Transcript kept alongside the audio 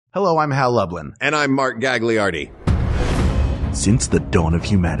Hello, I'm Hal Lublin. And I'm Mark Gagliardi. Since the dawn of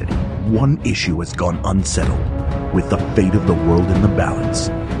humanity, one issue has gone unsettled. With the fate of the world in the balance,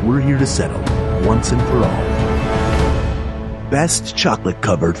 we're here to settle, once and for all, best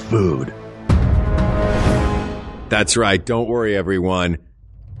chocolate-covered food. That's right. Don't worry, everyone.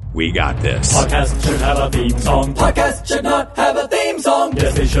 We got this. Podcast should have a theme song. Podcast should not have a theme song.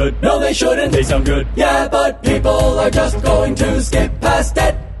 Yes, they should. No, they shouldn't. They sound good. Yeah, but people are just going to skip past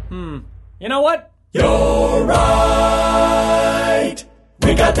it. You know what? You're right.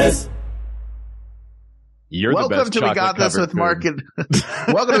 We got this. You're Welcome the best to We Got This with Mark and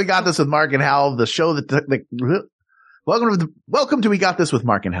Welcome to We Got This with Mark and Hal, the show that Welcome to We Got This with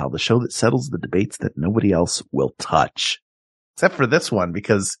Mark and Hal, the show that settles the debates that nobody else will touch. Except for this one,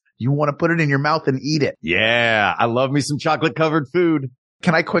 because you want to put it in your mouth and eat it. Yeah, I love me some chocolate-covered food.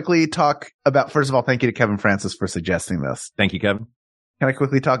 Can I quickly talk about, first of all, thank you to Kevin Francis for suggesting this. Thank you, Kevin. Can I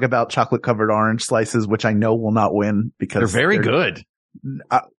quickly talk about chocolate-covered orange slices, which I know will not win because they're very good.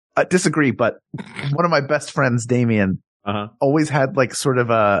 I disagree, but one of my best friends, Damien, always had like sort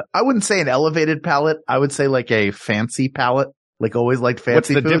of I wouldn't say an elevated palate. I would say like a fancy palate, like always liked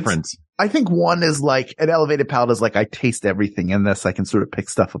fancy foods. What's the foods. difference? I think one is like an elevated palate is like I taste everything in this. I can sort of pick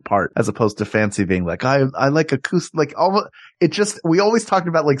stuff apart, as opposed to fancy being like I like acoustic, like all it just, we always talked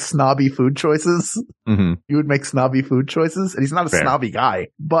about like snobby food choices. Mm-hmm. You would make snobby food choices, and he's not a snobby guy,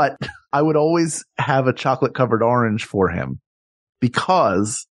 but I would always have a chocolate covered orange for him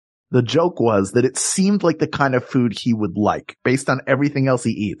because the joke was that it seemed like the kind of food he would like based on everything else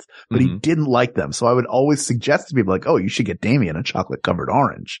he eats, but he didn't like them. So I would always suggest to people like, oh, you should get Damien a chocolate covered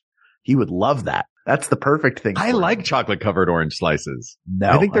orange. He would love that. That's the perfect thing. I like chocolate-covered orange slices.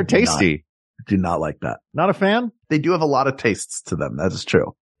 No, I think they're tasty. I do not like that. Not a fan? They do have a lot of tastes to them. That is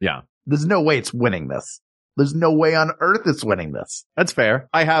true. Yeah. There's no way it's winning this. There's no way on earth it's winning this. That's fair.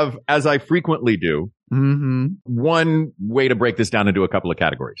 I have, as I frequently do, one way to break this down into a couple of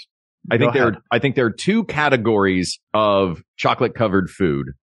categories. I think there are two categories of chocolate-covered food.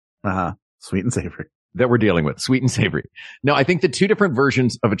 Sweet and savory. That we're dealing with, sweet and savory. No, I think the two different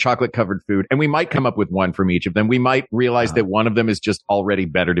versions of a chocolate covered food, and we might come up with one from each of them. We might realize that one of them is just already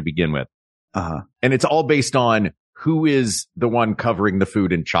better to begin with. And it's all based on who is the one covering the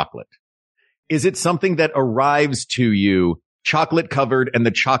food in chocolate. Is it something that arrives to you chocolate covered and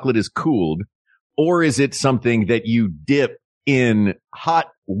the chocolate is cooled? Or is it something that you dip in hot,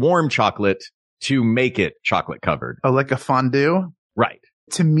 warm chocolate to make it chocolate covered? Oh, like a fondue? Right.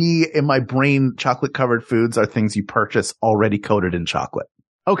 To me, in my brain, chocolate covered foods are things you purchase already coated in chocolate.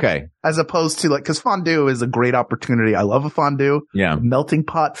 Okay. As opposed to like, cause fondue is a great opportunity. I love a fondue. Yeah. Melting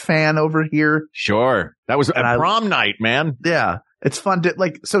pot fan over here. Sure. That was a prom night, man. Yeah. It's fun to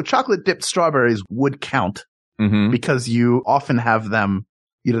like, so chocolate dipped strawberries would count because you often have them,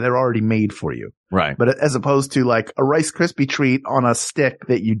 you know, they're already made for you. Right. But as opposed to like a Rice Krispie treat on a stick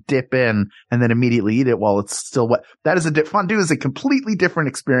that you dip in and then immediately eat it while it's still wet. That is fondue is a completely different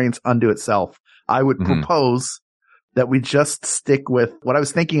experience unto itself. I would propose that we just stick with what I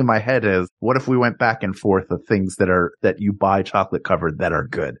was thinking in my head is what if we went back and forth of things that you buy chocolate covered that are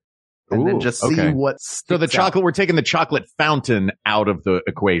good. And then just see what sticks So the chocolate, out. we're taking the chocolate fountain out of the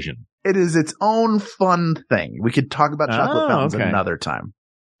equation. It is its own fun thing. We could talk about chocolate fountains another time.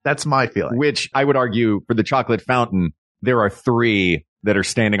 That's my feeling. Which I would argue for the chocolate fountain, there are three that are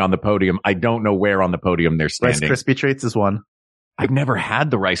standing on the podium. I don't know where on the podium they're standing. Rice Krispie treats is one. I've never had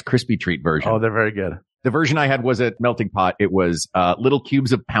the Rice Krispie treat version. Oh, they're very good. The version I had was at Melting Pot. It was little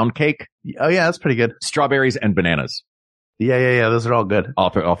cubes of pound cake. Oh, yeah, that's pretty good. Strawberries and bananas. Yeah. Those are all good. All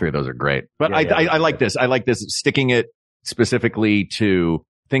three of those are great. But I like this. I like this, sticking it specifically to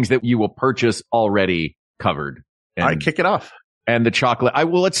things that you will purchase already covered. All right, kick it off. And the chocolate.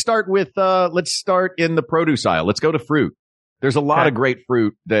 Let's start in the produce aisle. Let's go to fruit. There's a lot of great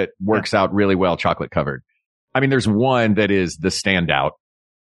fruit that works out really well chocolate covered. I mean, there's one that is the standout,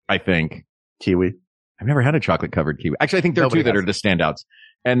 I think. Kiwi. I've never had a chocolate covered kiwi. Actually, I think there are two that are the standouts.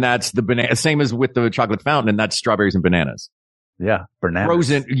 And that's the banana, same as with the chocolate fountain, and that's strawberries and bananas. Yeah, bananas.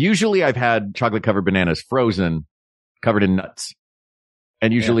 Frozen. Usually I've had chocolate covered bananas frozen, covered in nuts.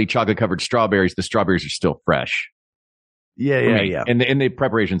 And usually chocolate covered strawberries, the strawberries are still fresh. Yeah. In the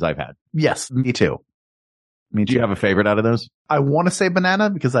preparations I've had. Yes, me too. Do you have a favorite out of those? I want to say banana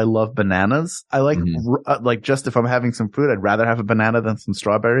because I love bananas. I like just if I'm having some fruit, I'd rather have a banana than some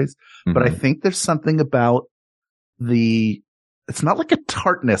strawberries. But I think there's something about it's not like a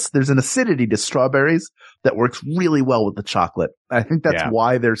tartness. There's an acidity to strawberries that works really well with the chocolate. I think that's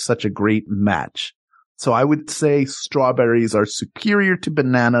why they're such a great match. So I would say strawberries are superior to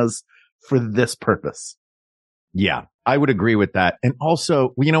bananas for this purpose. Yeah, I would agree with that. And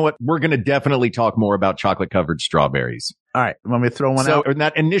also, you know what? We're going to definitely talk more about chocolate covered strawberries. All right. Want me to throw one out? So in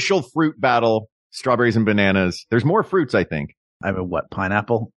that initial fruit battle, strawberries and bananas, there's more fruits, I think. I mean, what?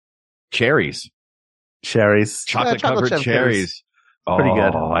 Pineapple? Cherries. Chocolate covered cherries. Pretty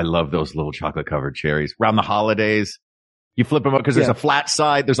good. Oh, I love those little chocolate covered cherries. Around the holidays, you flip them up because there's a flat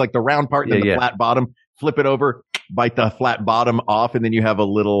side. There's like the round part and then the flat bottom. Flip it over, bite the flat bottom off, and then you have a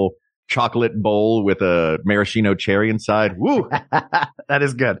little chocolate bowl with a maraschino cherry inside. Woo! That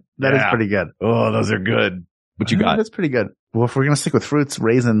is good. That is pretty good. Oh, those are good. What you got? That's pretty good. Well, if we're going to stick with fruits,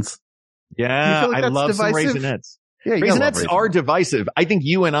 raisins. Yeah, like I love divisive? some Raisinets. Yeah, Raisinets are divisive. I think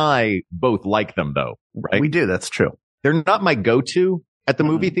you and I both like them, though. Right? We do. That's true. They're not my go-to at the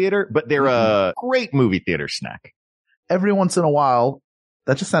movie theater, but they're a great movie theater snack. Every once in a while,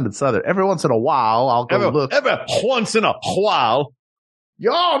 that just sounded southern. Every once in a while, I'll go look. Every once in a while.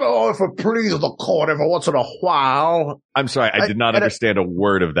 Y'all know if it pleases the court every once in a while. I'm sorry. I did not understand a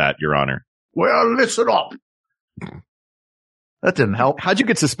word of that, Your Honor. Well, listen up. That didn't help. How'd you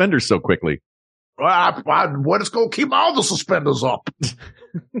get suspenders so quickly? We're just going to keep all the suspenders up.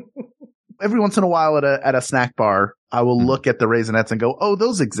 Every once in a while at a snack bar, I will look at the Raisinets and go, oh,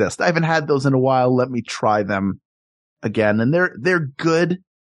 those exist. I haven't had those in a while. Let me try them again. And they're good.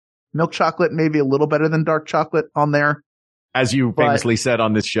 Milk chocolate, maybe a little better than dark chocolate on there. As you famously said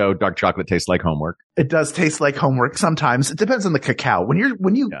on this show, dark chocolate tastes like homework. It does taste like homework sometimes. It depends on the cacao. When you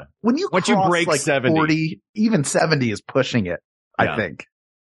Once you break like 70, 40, even 70 is pushing it. I think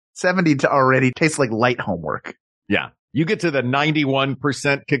 70 to already tastes like light homework. Yeah. You get to the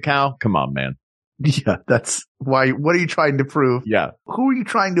 91% cacao. Come on, man. Yeah. That's why. What are you trying to prove? Yeah. Who are you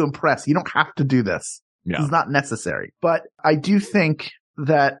trying to impress? You don't have to do this. Yeah. It's not necessary, but I do think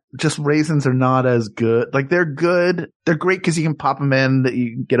that just raisins are not as good. Like they're good. They're great because you can pop them in, that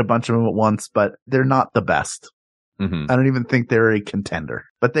you can get a bunch of them at once, but they're not the best. Mm-hmm. I don't even think they're a contender,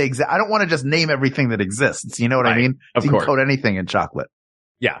 but I don't want to just name everything that exists. You know what I mean? Of you course. can coat anything in chocolate.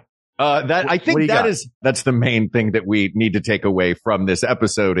 Yeah. I think that's the main thing that we need to take away from this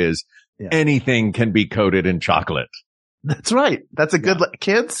episode is anything can be coated in chocolate. That's right. That's a good,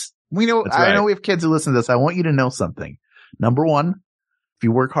 kids. We know, I know we have kids who listen to this. I want you to know something. Number one, if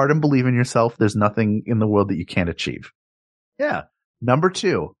you work hard and believe in yourself, there's nothing in the world that you can't achieve. Yeah. Number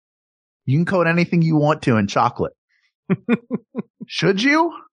two, you can coat anything you want to in chocolate. Should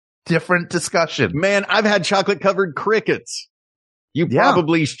you? Different discussion. Man, I've had chocolate covered crickets. You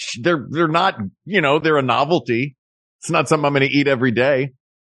probably, they're not, they're a novelty. It's not something I'm going to eat every day.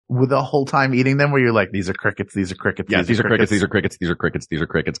 With the whole time eating them where you're like, these are crickets, these are crickets. Yeah, these are crickets, these are crickets, these are crickets, these are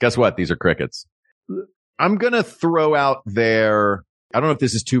crickets. Guess what? These are crickets. I'm going to throw out there. I don't know if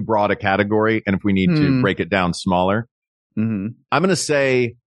this is too broad a category and if we need to break it down smaller. Mm-hmm. I'm going to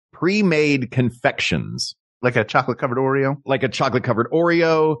say pre-made confections. Like a chocolate covered Oreo? Like a chocolate covered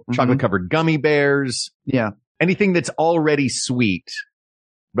Oreo, chocolate covered gummy bears. Yeah. Anything that's already sweet,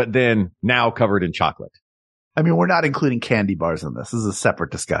 but then now covered in chocolate. I mean, we're not including candy bars in this. This is a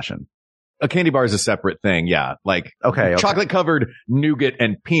separate discussion. A candy bar is a separate thing. Yeah. Like chocolate covered nougat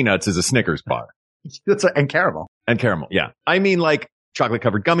and peanuts is a Snickers bar. That's right. And caramel. And caramel. Yeah. I mean, like chocolate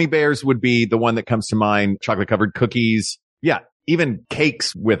covered gummy bears would be the one that comes to mind. Chocolate covered cookies. Yeah. Even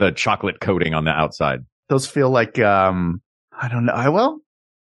cakes with a chocolate coating on the outside. Those feel like, I don't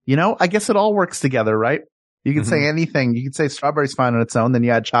know. I guess it all works together, right? You can say anything. You can say strawberry's fine on its own. Then you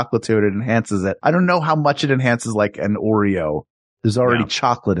add chocolate to it. It enhances it. I don't know how much it enhances like an Oreo. There's already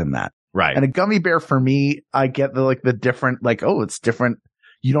chocolate in that. Right. And a gummy bear for me, I get the different, it's different.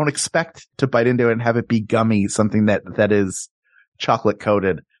 You don't expect to bite into it and have it be gummy, something that is chocolate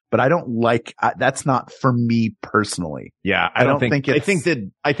coated. But I don't that's not for me personally. Yeah. I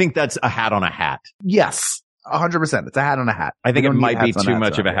think that's a hat on a hat. Yes. 100%. It's a hat on a hat. I think it might be too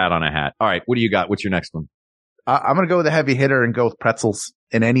much of a hat on a hat. All right. What do you got? What's your next one? I'm going to go with a heavy hitter and go with pretzels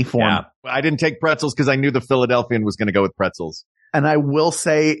in any form. Yeah. I didn't take pretzels because I knew the Philadelphian was going to go with pretzels. And I will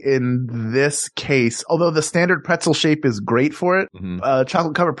say in this case, although the standard pretzel shape is great for it,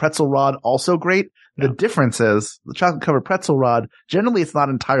 chocolate covered pretzel rod also great. The difference is the chocolate covered pretzel rod, generally it's not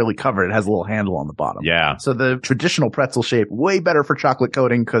entirely covered. It has a little handle on the bottom. Yeah. So the traditional pretzel shape, way better for chocolate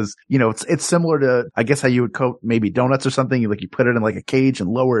coating because, it's similar to, I guess how you would coat maybe donuts or something. You put it in like a cage and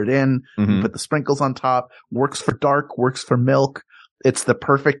lower it in, you put the sprinkles on top, works for dark, works for milk. It's the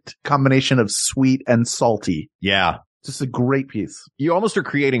perfect combination of sweet and salty. Yeah. Just a great piece. You almost are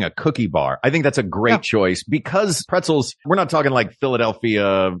creating a cookie bar. I think that's a great choice because pretzels, we're not talking like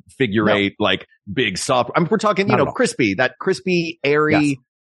Philadelphia figure eight, like big soft. We're talking, crispy, that crispy, airy. Yes.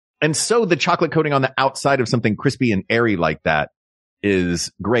 And so the chocolate coating on the outside of something crispy and airy like that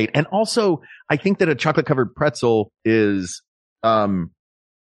is great. And also, I think that a chocolate covered pretzel is, and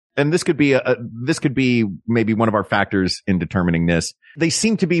this could be maybe one of our factors in determining this. They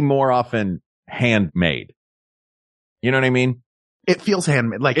seem to be more often handmade. You know what I mean? It feels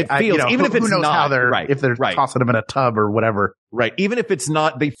handmade. Like, it feels, even if it's who knows not, how they're, right, if they're right. tossing them in a tub or whatever. Right. Even if it's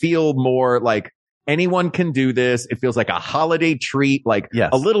not, they feel more like anyone can do this. It feels like a holiday treat, like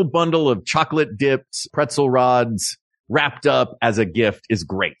a little bundle of chocolate dips, pretzel rods wrapped up as a gift is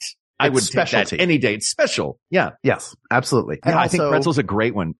great. I would take that any day. It's special. Yeah. Yes, absolutely. Yeah, And I think also, pretzel's a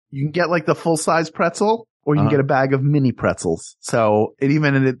great one. you can get like the full size pretzel, or you can get a bag of mini pretzels. So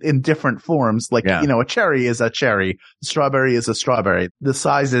even in different forms, like, a cherry is a cherry. A strawberry is a strawberry. The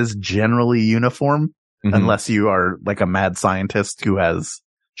size is generally uniform unless you are like a mad scientist who has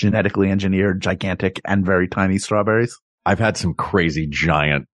genetically engineered gigantic and very tiny strawberries. I've had some crazy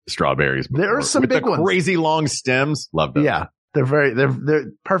giant strawberries before. There are some big ones. Crazy long stems. Love them. Yeah. They're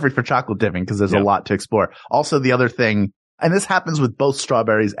perfect for chocolate dipping because there's a lot to explore. Also, the other thing, and this happens with both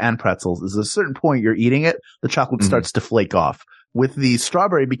strawberries and pretzels, is at a certain point you're eating it, the chocolate starts to flake off. With the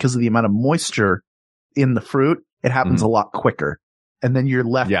strawberry, because of the amount of moisture in the fruit, it happens a lot quicker. And then you're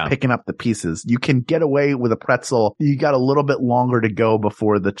left picking up the pieces. You can get away with a pretzel. You got a little bit longer to go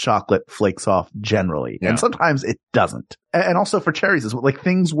before the chocolate flakes off generally. And sometimes it doesn't. And also for cherries as well, like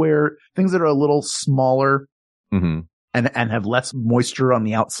things that are a little smaller and have less moisture on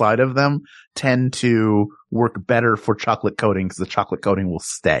the outside of them tend to work better for chocolate coating because the chocolate coating will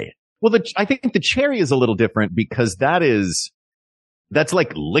stay. Well, I think the cherry is a little different because that's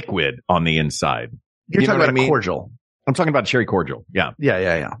like liquid on the inside. You're talking about a cordial. I'm talking about cherry cordial. Yeah.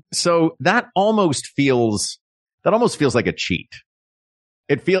 Yeah. So that almost feels like a cheat.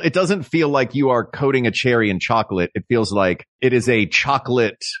 It doesn't feel like you are coating a cherry in chocolate. It feels like it is a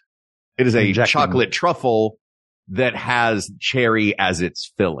chocolate truffle that has cherry as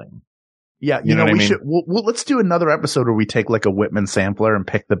its filling. Yeah. You know what I mean? Let's do another episode where we take like a Whitman sampler and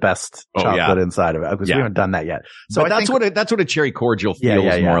pick the best chocolate inside of it, because we haven't done that yet. So that's what a cherry cordial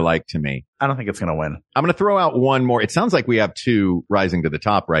feels more like to me. I don't think it's going to win. I'm going to throw out one more. It sounds like we have two rising to the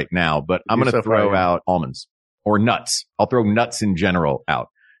top right now, but I'm going to throw out almonds or nuts. I'll throw nuts in general out.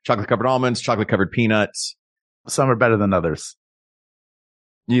 Chocolate covered almonds, chocolate covered peanuts. Some are better than others.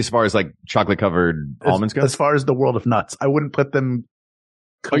 As far as like chocolate covered almonds go? As far as the world of nuts, I wouldn't put them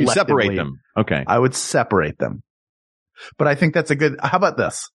collectively. You separate them. Okay. I would separate them. But I think that's how about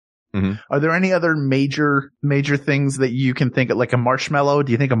this? Are there any other major things that you can think of, like a marshmallow?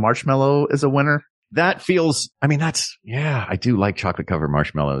 Do you think a marshmallow is a winner? That feels, I do like chocolate covered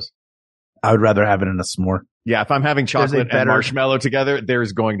marshmallows. I would rather have it in a s'more. Yeah, if I'm having chocolate and marshmallow together,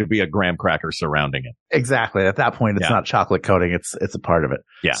 there's going to be a graham cracker surrounding it. Exactly. At that point, it's not chocolate coating. It's a part of it.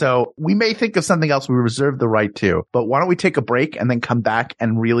 Yeah. So we may think of something else we reserve the right to, but why don't we take a break and then come back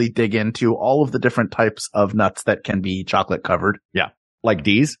and really dig into all of the different types of nuts that can be chocolate covered? Yeah. Like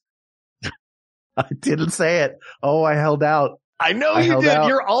D's? I didn't say it. Oh, I held out. I know you did.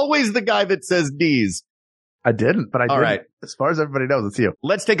 You're always the guy that says D's. I didn't, but I did. All right. As far as everybody knows, it's you.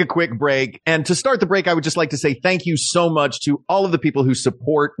 Let's take a quick break. And to start the break, I would just like to say thank you so much to all of the people who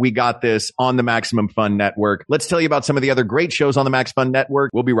support We Got This on the Maximum Fun Network. Let's tell you about some of the other great shows on the Max Fun Network.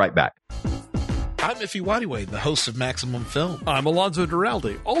 We'll be right back. I'm Iffy Wadiway, the host of Maximum Film. I'm Alonzo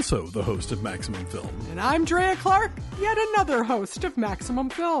Duralde, also the host of Maximum Film. And I'm Drea Clark, yet another host of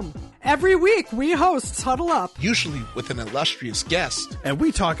Maximum Film. Every week, we hosts huddle up, usually with an illustrious guest. And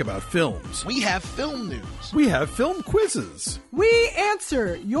we talk about films. We have film news. We have film quizzes. We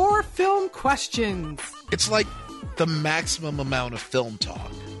answer your film questions. It's like the maximum amount of film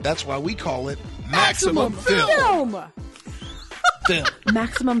talk. That's why we call it Maximum Film.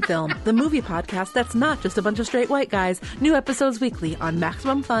 Maximum Film, the movie podcast that's not just a bunch of straight white guys. New episodes weekly on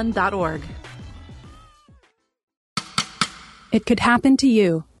MaximumFun.org. It could happen to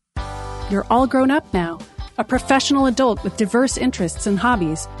you. You're all grown up now, a professional adult with diverse interests and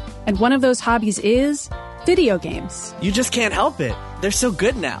hobbies. And one of those hobbies is video games. You just can't help it. They're so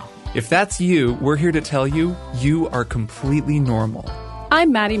good now. If that's you, we're here to tell you, you are completely normal.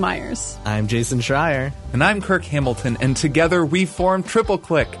 I'm Maddie Myers. I'm Jason Schreier. And I'm Kirk Hamilton, and together we form Triple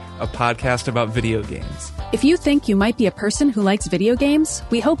Click, a podcast about video games. If you think you might be a person who likes video games,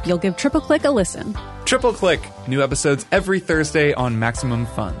 we hope you'll give Triple Click a listen. Triple Click, new episodes every Thursday on Maximum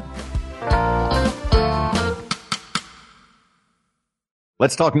Fun.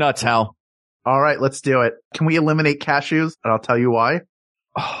 Let's talk nuts, Hal. All right, let's do it. Can we eliminate cashews? And I'll tell you why.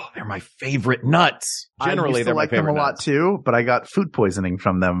 Oh, they're my favorite nuts. Generally, they're my favorite nuts. I used to like them a lot too, but I got food poisoning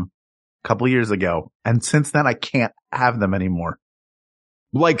from them a couple years ago. And since then, I can't have them anymore.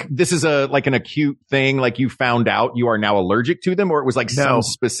 Like this is an acute thing, like you found out you are now allergic to them, or it was like some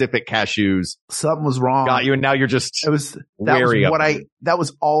specific cashews. Something was wrong. Got you, and now you're just that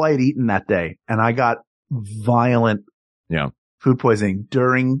was all I'd eaten that day, and I got violent food poisoning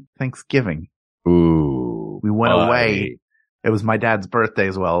during Thanksgiving. Ooh. We went away. It was my dad's birthday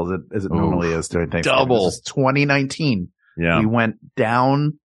as well as it normally is during Thanksgiving. Double. This is 2019. Yeah. We went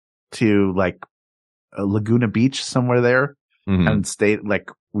down to like Laguna Beach, somewhere there. And stayed, like,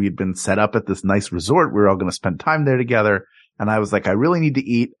 we'd been set up at this nice resort. We were all going to spend time there together. And I was like, I really need to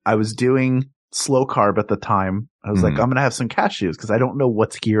eat. I was doing slow carb at the time. I was like, I'm going to have some cashews because I don't know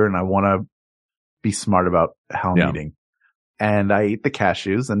what's here and I want to be smart about how I'm eating. And I ate the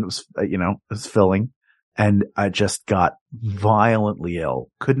cashews and it was, it was filling. And I just got violently ill.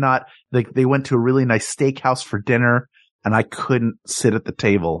 Could not, they went to a really nice steakhouse for dinner and I couldn't sit at the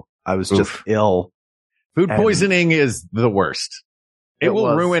table. I was just ill. Food poisoning is the worst. It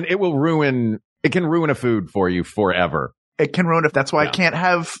can ruin a food for you forever. It can ruin it. That's why I can't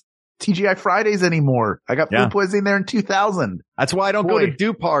have TGI Fridays anymore. I got food poisoning there in 2000. That's why I don't go to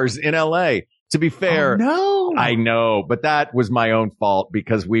Dupar's in LA. To be fair. Oh, no. I know, but that was my own fault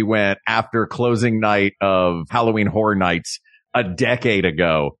because we went after closing night of Halloween Horror Nights a decade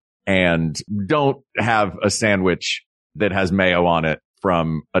ago and don't have a sandwich that has mayo on it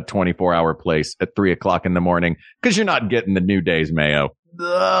from a 24-hour place at 3:00 in the morning because you're not getting the New Day's mayo.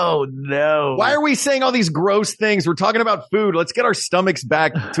 Oh, no. Why are we saying all these gross things? We're talking about food. Let's get our stomachs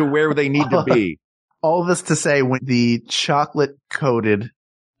back to where they need to be. All this to say, when the chocolate-coated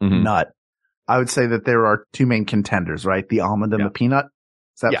nut, I would say that there are two main contenders, right? The almond and the peanut.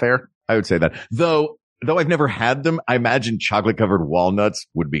 Is that fair? I would say that. Though I've never had them, I imagine chocolate-covered walnuts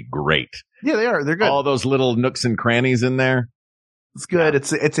would be great. Yeah, they are. They're good. All those little nooks and crannies in there. It's good.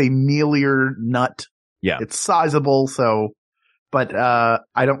 It's a mealier nut. Yeah. It's sizable. But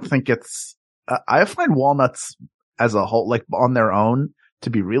I don't think I find walnuts as a whole, like on their own, to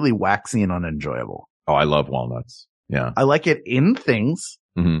be really waxy and unenjoyable. Oh, I love walnuts. Yeah. I like it in things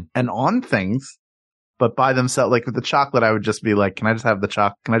and on things, but by themselves, like with the chocolate, I would just be like, can I just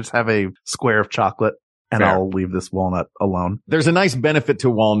have a square of chocolate? And I'll leave this walnut alone. There's a nice benefit to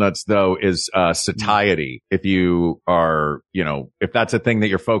walnuts, though, is satiety. If you are, if that's a thing that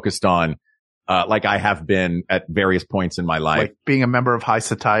you're focused on, like I have been at various points in my life. Like being a member of high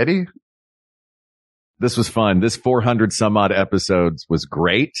satiety? This was fun. This 400 some odd episodes was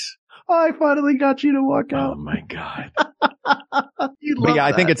great. I finally got you to walk out. Oh my God. But yeah,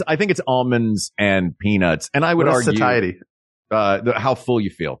 I think it's almonds and peanuts. And I would argue satiety. How full you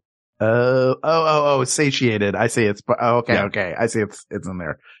feel. Satiated. I see it's, okay. I see it's in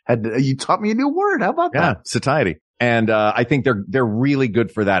there. You taught me a new word. How about that? Yeah, satiety. And, I think they're really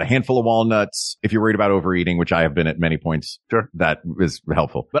good for that. A handful of walnuts, if you're worried about overeating, which I have been at many points. Sure. That is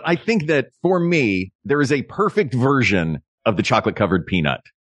helpful. But I think that for me, there is a perfect version of the chocolate covered peanut.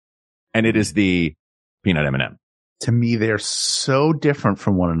 And it is the peanut M&M. To me, they're so different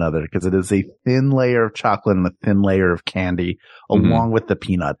from one another because it is a thin layer of chocolate and a thin layer of candy along with the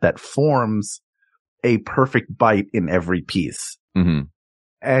peanut that forms a perfect bite in every piece.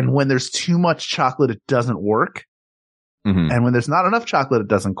 And when there's too much chocolate, it doesn't work. And when there's not enough chocolate, it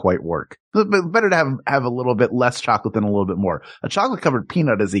doesn't quite work. But better to have a little bit less chocolate than a little bit more. A chocolate covered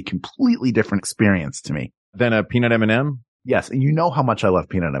peanut is a completely different experience to me. Than a peanut M&M? Yes. And you know how much I love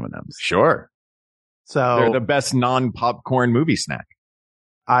peanut M&Ms. Sure. So they're the best non-popcorn movie snack.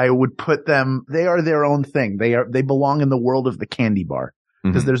 I would put them, they are their own thing. They belong in the world of the candy bar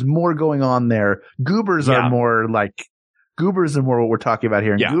because there's more going on there. Goobers are more what we're talking about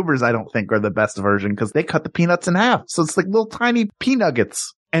here. And Goobers, I don't think, are the best version because they cut the peanuts in half. So it's like little tiny pea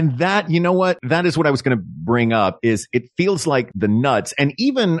nuggets. And that, you know what? That is what I was going to bring up is it feels like the nuts and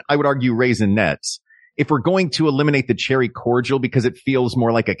even I would argue Raisinets. If we're going to eliminate the cherry cordial because it feels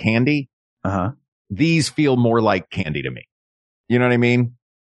more like a candy, these feel more like candy to me. You know what I mean?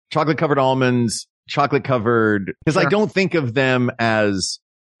 Chocolate covered almonds, chocolate covered, because I don't think of them as,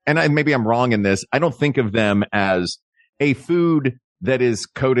 and maybe I'm wrong in this, I don't think of them as a food that is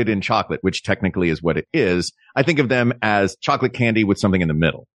coated in chocolate, which technically is what it is. I think of them as chocolate candy with something in the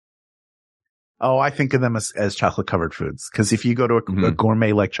middle. Oh, I think of them as chocolate covered foods. Cause if you go to a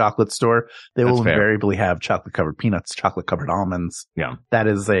gourmet like chocolate store, they will invariably have chocolate covered peanuts, chocolate covered almonds. Yeah. That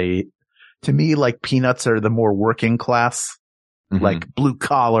is to me, like peanuts are the more working class, like blue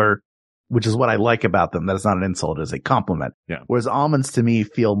collar, which is what I like about them. That is not an insult, it's a compliment. Yeah. Whereas almonds to me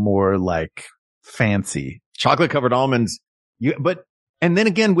feel more like fancy. Chocolate covered almonds. And then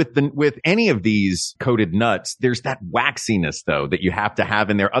again, with any of these coated nuts, there's that waxiness though that you have to have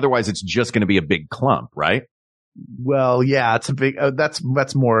in there. Otherwise, it's just going to be a big clump, right? Well, yeah, it's a big,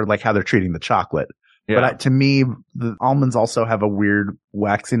 that's more like how they're treating the chocolate. Yeah. But to me, the almonds also have a weird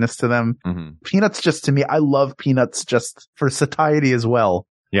waxiness to them. Mm-hmm. Peanuts just to me, I love peanuts just for satiety as well.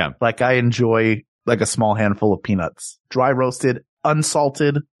 Yeah. Like I enjoy like a small handful of peanuts, dry roasted,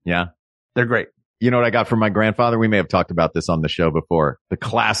 unsalted. Yeah. They're great. You know what I got from my grandfather? We may have talked about this on the show before. The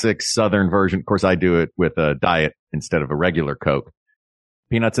classic Southern version. Of course, I do it with a diet instead of a regular Coke.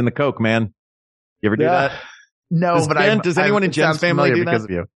 Peanuts in the Coke, man. You ever do that? No, does anyone in Jen's family do that? Of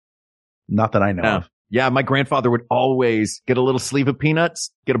you. Not that I know of. Yeah, my grandfather would always get a little sleeve of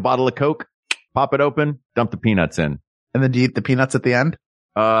peanuts, get a bottle of Coke, pop it open, dump the peanuts in. And then do you eat the peanuts at the end?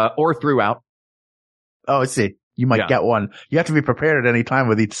 Or throughout. Oh, I see. You might get one. You have to be prepared at any time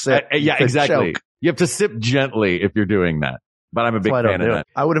with each sip. Yeah, exactly. Choke. You have to sip gently if you're doing that. But I'm a big fan of that.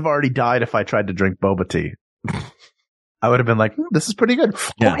 I would have already died if I tried to drink boba tea. I would have been like, this is pretty good.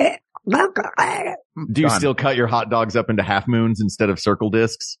 Yeah. Do you still cut your hot dogs up into half moons instead of circle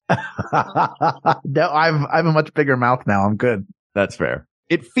discs? No, I have a much bigger mouth now. I'm good. That's fair.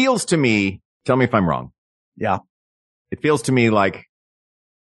 It feels to me, tell me if I'm wrong. Yeah. It feels to me like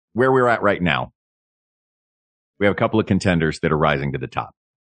where we're at right now. We have a couple of contenders that are rising to the top.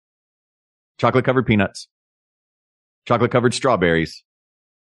 Chocolate covered peanuts, chocolate covered strawberries,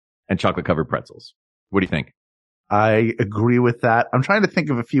 and chocolate covered pretzels. What do you think? I agree with that. I'm trying to think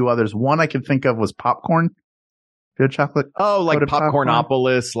of a few others. One I could think of was popcorn. Good chocolate. Oh, like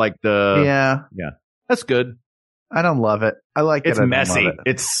Popcornopolis, like the. Yeah. That's good. I don't love it. I like it. It's messy.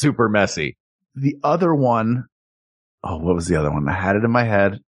 It's super messy. The other one. Oh, what was the other one? I had it in my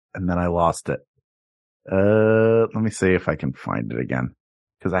head and then I lost it. Let me see if I can find it again.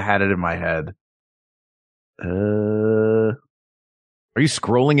 Cause I had it in my head. Are you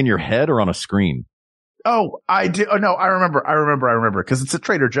scrolling in your head or on a screen? Oh, I do. Oh, no, I remember. Cause it's at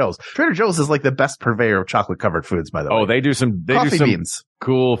Trader Joe's. Trader Joe's is like the best purveyor of chocolate covered foods, by the way. Oh, they do some beans.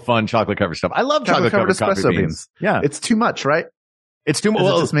 Cool, fun chocolate covered stuff. I love chocolate covered espresso beans. Yeah. It's too much, right? It's too much.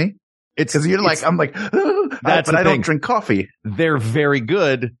 Well, it's just me. It's cause you're like, I'm like, but I don't drink coffee. They're very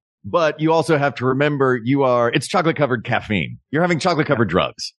good, but you also have to remember it's chocolate covered caffeine. You're having chocolate covered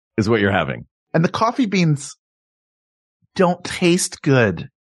drugs is what you're having. And the coffee beans don't taste good.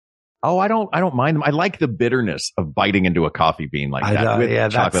 Oh, I don't mind them. I like the bitterness of biting into a coffee bean like that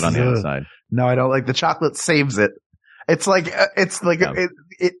with chocolate on the outside. No, I don't like the chocolate saves it. It's like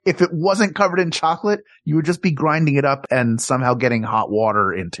if it wasn't covered in chocolate, you would just be grinding it up and somehow getting hot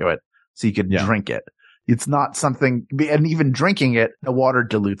water into it so you could drink it. It's not something, and even drinking it, the water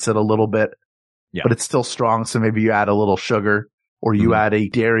dilutes it a little bit, but it's still strong. So maybe you add a little sugar or you add a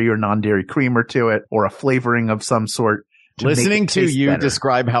dairy or non-dairy creamer to it or a flavoring of some sort. Listening to you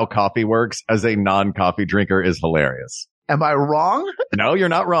describe how coffee works as a non-coffee drinker is hilarious. Am I wrong? No, you're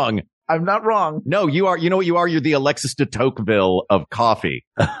not wrong. I'm not wrong. No, you are. You know what you are? You're the Alexis de Tocqueville of coffee.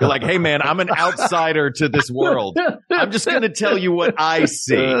 You're like, hey man, I'm an outsider to this world. I'm just going to tell you what I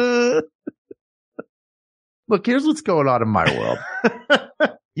see. Look, here's what's going on in my world.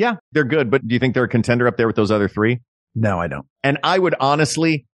 Yeah, they're good. But do you think they're a contender up there with those other three? No, I don't. And I would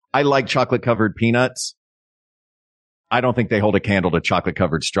honestly, I like chocolate covered peanuts. I don't think they hold a candle to chocolate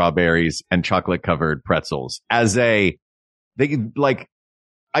covered strawberries and chocolate covered pretzels I can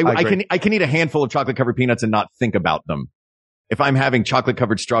eat a handful of chocolate covered peanuts and not think about them. If I'm having chocolate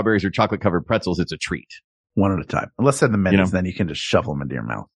covered strawberries or chocolate covered pretzels, it's a treat. One at a time. Unless they're the minis, then you can just shovel them into your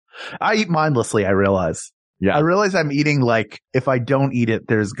mouth. I eat mindlessly, I realize. Yeah. I realize I'm eating like, if I don't eat it,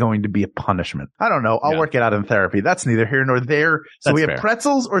 there's going to be a punishment. I don't know. I'll work it out in therapy. That's neither here nor there. So That's we have fair.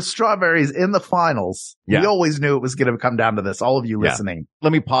 pretzels or strawberries in the finals. Yeah. We always knew it was going to come down to this. All of you listening.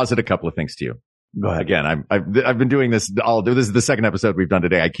 Let me posit a couple of things to you. Go ahead. Again, I've been doing this this is the second episode we've done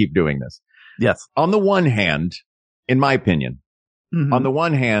today. I keep doing this. Yes. On the one hand, in my opinion, on the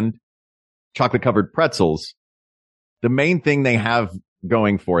one hand, chocolate covered pretzels, the main thing they have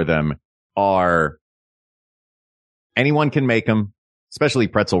going for them are anyone can make them, especially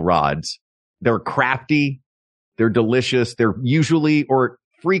pretzel rods. They're crafty. They're delicious. They're usually or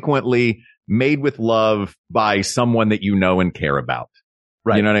frequently made with love by someone that you know and care about.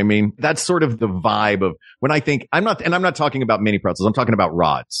 Right. You know what I mean? That's sort of the vibe of when I think I'm not talking about mini pretzels. I'm talking about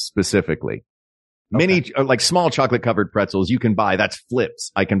rods specifically. Mini, like small chocolate covered pretzels you can buy. That's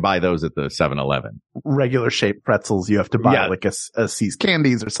flips. I can buy those at the 7-Eleven. Regular shaped pretzels you have to buy like a C's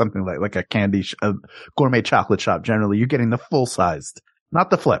Candies or something like a a gourmet chocolate shop. Generally, you're getting the full sized, not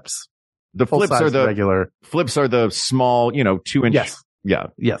the flips. The flips are the regular. Flips are the small, 2-inch. Yes. Yeah.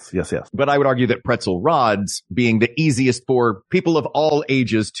 Yes. But I would argue that pretzel rods being the easiest for people of all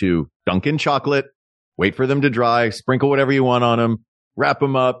ages to dunk in chocolate, wait for them to dry, sprinkle whatever you want on them, wrap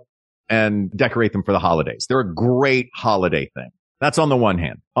them up, and decorate them for the holidays. They're a great holiday thing. That's on the one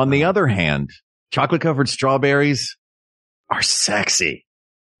hand. On the other hand, chocolate covered strawberries are sexy.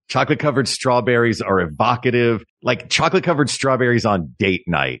 Chocolate covered strawberries are evocative. Like chocolate covered strawberries on date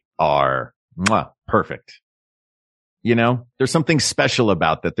night are perfect. You know, there's something special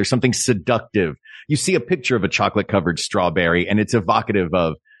about that. There's something seductive. You see a picture of a chocolate covered strawberry and it's evocative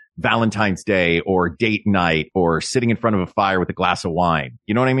of Valentine's Day or date night or sitting in front of a fire with a glass of wine.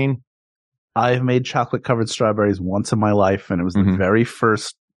 You know what I mean? I've made chocolate covered strawberries once in my life, and it was the very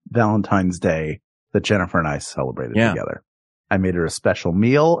first Valentine's Day that Jennifer and I celebrated together. I made her a special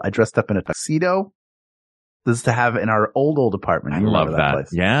meal. I dressed up in a tuxedo. This is to have in our old apartment. I love that. Place.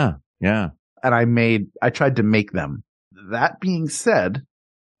 Yeah. Yeah. And I tried to make them. That being said,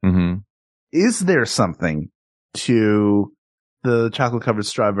 is there something to the chocolate covered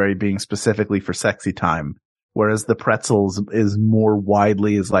strawberry being specifically for sexy time, whereas the pretzels is more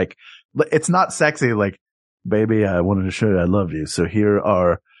widely is like, it's not sexy. Like, baby, I wanted to show you I love you. So here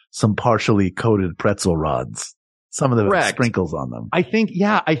are some partially coated pretzel rods. Some of them have sprinkles on them. I think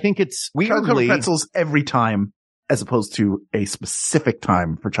it's weirdly chocolate covered pretzels every time, as opposed to a specific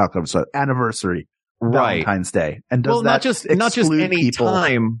time for chocolate covered strawberry. Anniversary, Valentine's Day, and does not just any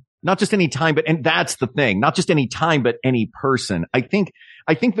time. Not just any time, and that's the thing. Not just any time, but any person. I think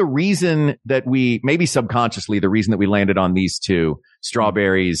the reason that maybe subconsciously, the reason that we landed on these two,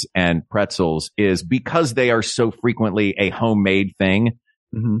 strawberries and pretzels, is because they are so frequently a homemade thing.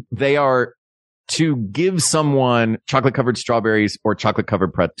 They are to give someone chocolate covered strawberries or chocolate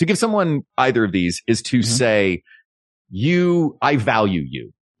covered pretzels. To give someone either of these is to say, I value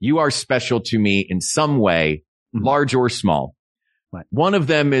you. You are special to me in some way, large or small. Right. One of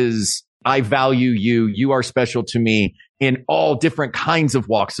them is, I value you. You are special to me in all different kinds of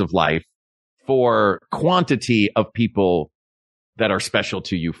walks of life for quantity of people that are special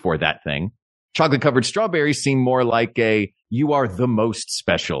to you for that thing. Chocolate covered strawberries seem more like you are the most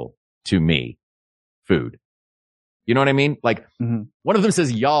special to me food. You know what I mean? Like one of them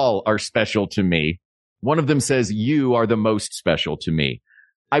says, y'all are special to me. One of them says, you are the most special to me.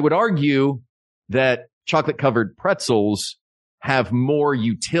 I would argue that chocolate covered pretzels have more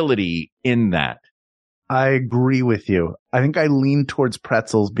utility in that. I agree with you. I think I lean towards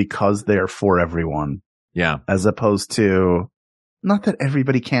pretzels because they're for everyone. Yeah. As opposed to, not that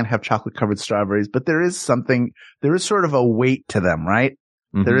everybody can't have chocolate covered strawberries, but there is sort of a weight to them, right?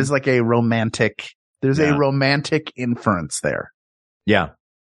 There is like a romantic inference there. Yeah.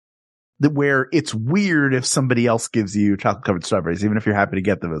 Where it's weird if somebody else gives you chocolate covered strawberries, even if you're happy to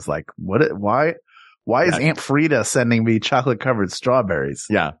get them. It's like, why is Aunt Frida sending me chocolate covered strawberries?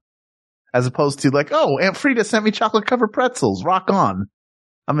 Yeah. As opposed to like, oh, Aunt Frida sent me chocolate covered pretzels. Rock on.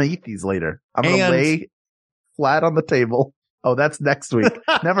 I'm going to eat these later. I'm going to lay flat on the table. Oh, that's next week.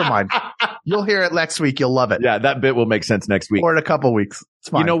 Never mind. You'll hear it next week. You'll love it. Yeah, that bit will make sense next week. Or in a couple weeks. It's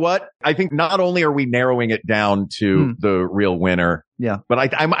fine. You know what? I think not only are we narrowing it down to the real winner, but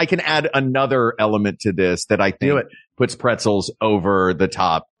I can add another element to this that I think puts pretzels over the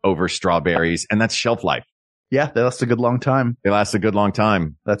top over strawberries, and that's shelf life. Yeah, they last a good long time.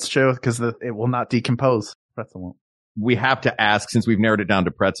 That's true, because it will not decompose. Pretzel won't. We have to ask, since we've narrowed it down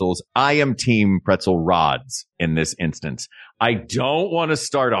to pretzels, I am team pretzel rods in this instance. I don't want to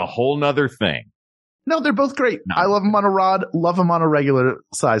start a whole nother thing. No, they're both great. No. I love them on a rod, love them on a regular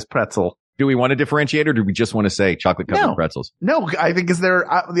size pretzel. Do we want to differentiate, or do we just want to say chocolate covered pretzels? No, I think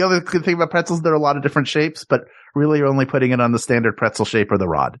the other good thing about pretzels, there are a lot of different shapes, but really you're only putting it on the standard pretzel shape or the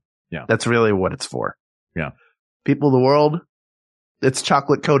rod. Yeah. That's really what it's for. Yeah. People of the world, it's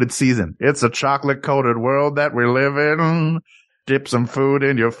chocolate coated season. It's a chocolate coated world that we live in. Dip some food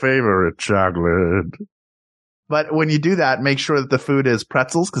in your favorite chocolate. But when you do that, make sure that the food is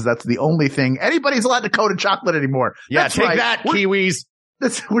pretzels, because that's the only thing anybody's allowed to coat in chocolate anymore. Yeah, that's take right. that, Kiwis.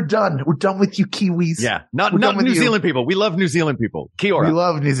 We're done. We're done with you, Kiwis. Yeah. Not New Zealand people. We love New Zealand people. Kia ora. We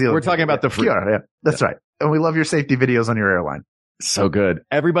love New Zealand. We're talking about the fruit. Kia ora, yeah. That's right. And we love your safety videos on your airline. So good.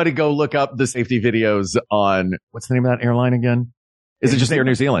 Everybody go look up the safety videos on, what's the name of that airline again? Is it just Air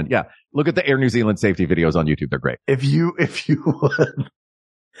New Zealand? Yeah. Look at the Air New Zealand safety videos on YouTube. They're great. If you would,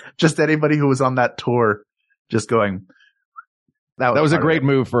 just anybody who was on that tour, just going, that was a great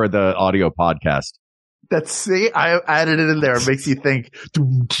move for the audio podcast. I added it in there. It makes you think.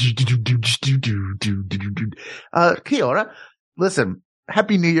 Kia ora. Listen,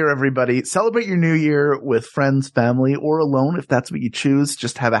 Happy New Year, everybody. Celebrate your new year with friends, family, or alone if that's what you choose.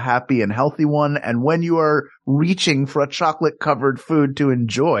 Just have a happy and healthy one. And when you are reaching for a chocolate-covered food to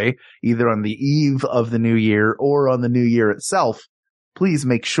enjoy, either on the eve of the new year or on the new year itself, please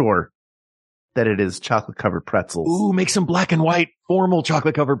make sure that it is chocolate covered pretzels. Ooh, make some black and white formal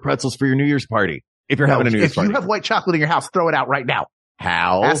chocolate covered pretzels for your New Year's party. If you're having a New Year's party. If you have white chocolate in your house, throw it out right now.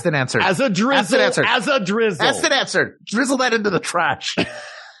 How? Asked and answered. As a drizzle. As a drizzle. Asked and answered. Drizzle that into the trash.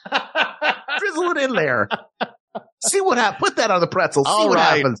 Drizzle it in there. See what happens. Put that on the pretzel. See what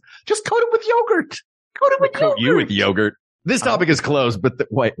happens. Just coat it with yogurt. Coat you with yogurt. This topic is closed, but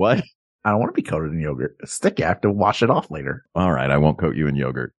wait, what? I don't want to be coated in yogurt. It's sticky. I have to wash it off later. All right. I won't coat you in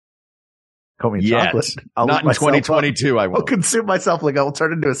yogurt. Coat me in chocolate. Not in 2022. I won't. I'll consume myself like I'll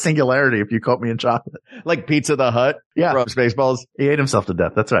turn into a singularity if you coat me in chocolate. Like Pizza the Hut? Yeah. Throw up Spaceballs? He ate himself to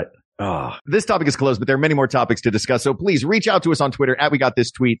death. That's right. Oh, this topic is closed, but there are many more topics to discuss. So please reach out to us on Twitter at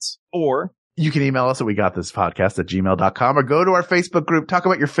WeGotThisTweets, or you can email us at WeGotThisPodcast@gmail.com, or go to our Facebook group. Talk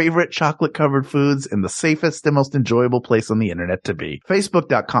about your favorite chocolate covered foods in the safest and most enjoyable place on the internet to be.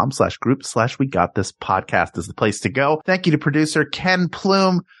 Facebook.com/group/WeGotThisPodcast is the place to go. Thank you to producer Ken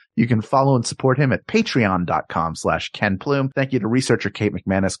Plume. You can follow and support him at patreon.com/Ken Plume. Thank you to researcher Kate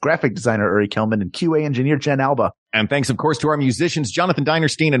McManus, graphic designer Uri Kelman, and QA engineer Jen Alba. And thanks, of course, to our musicians, Jonathan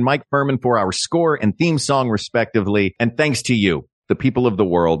Dinerstein and Mike Furman, for our score and theme song, respectively. And thanks to you, the people of the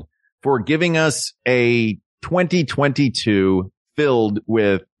world, for giving us a 2022 filled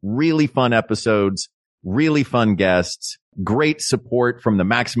with really fun episodes, really fun guests, great support from the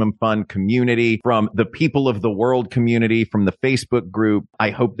Maximum Fun community, from the people of the world community, from the Facebook group. I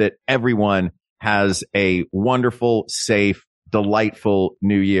hope that everyone has a wonderful, safe, delightful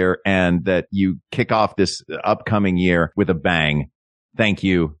new year, and that you kick off this upcoming year with a bang. Thank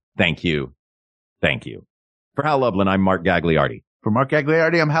you. Thank you. Thank you. For Hal Lublin, I'm Mark Gagliardi. For Mark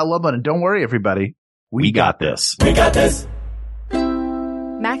Gagliardi, I'm Hal Lublin. And don't worry, everybody. We got this. We got this.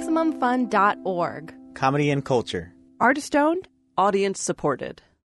 MaximumFun.org. Comedy and culture. Artist owned. Audience supported.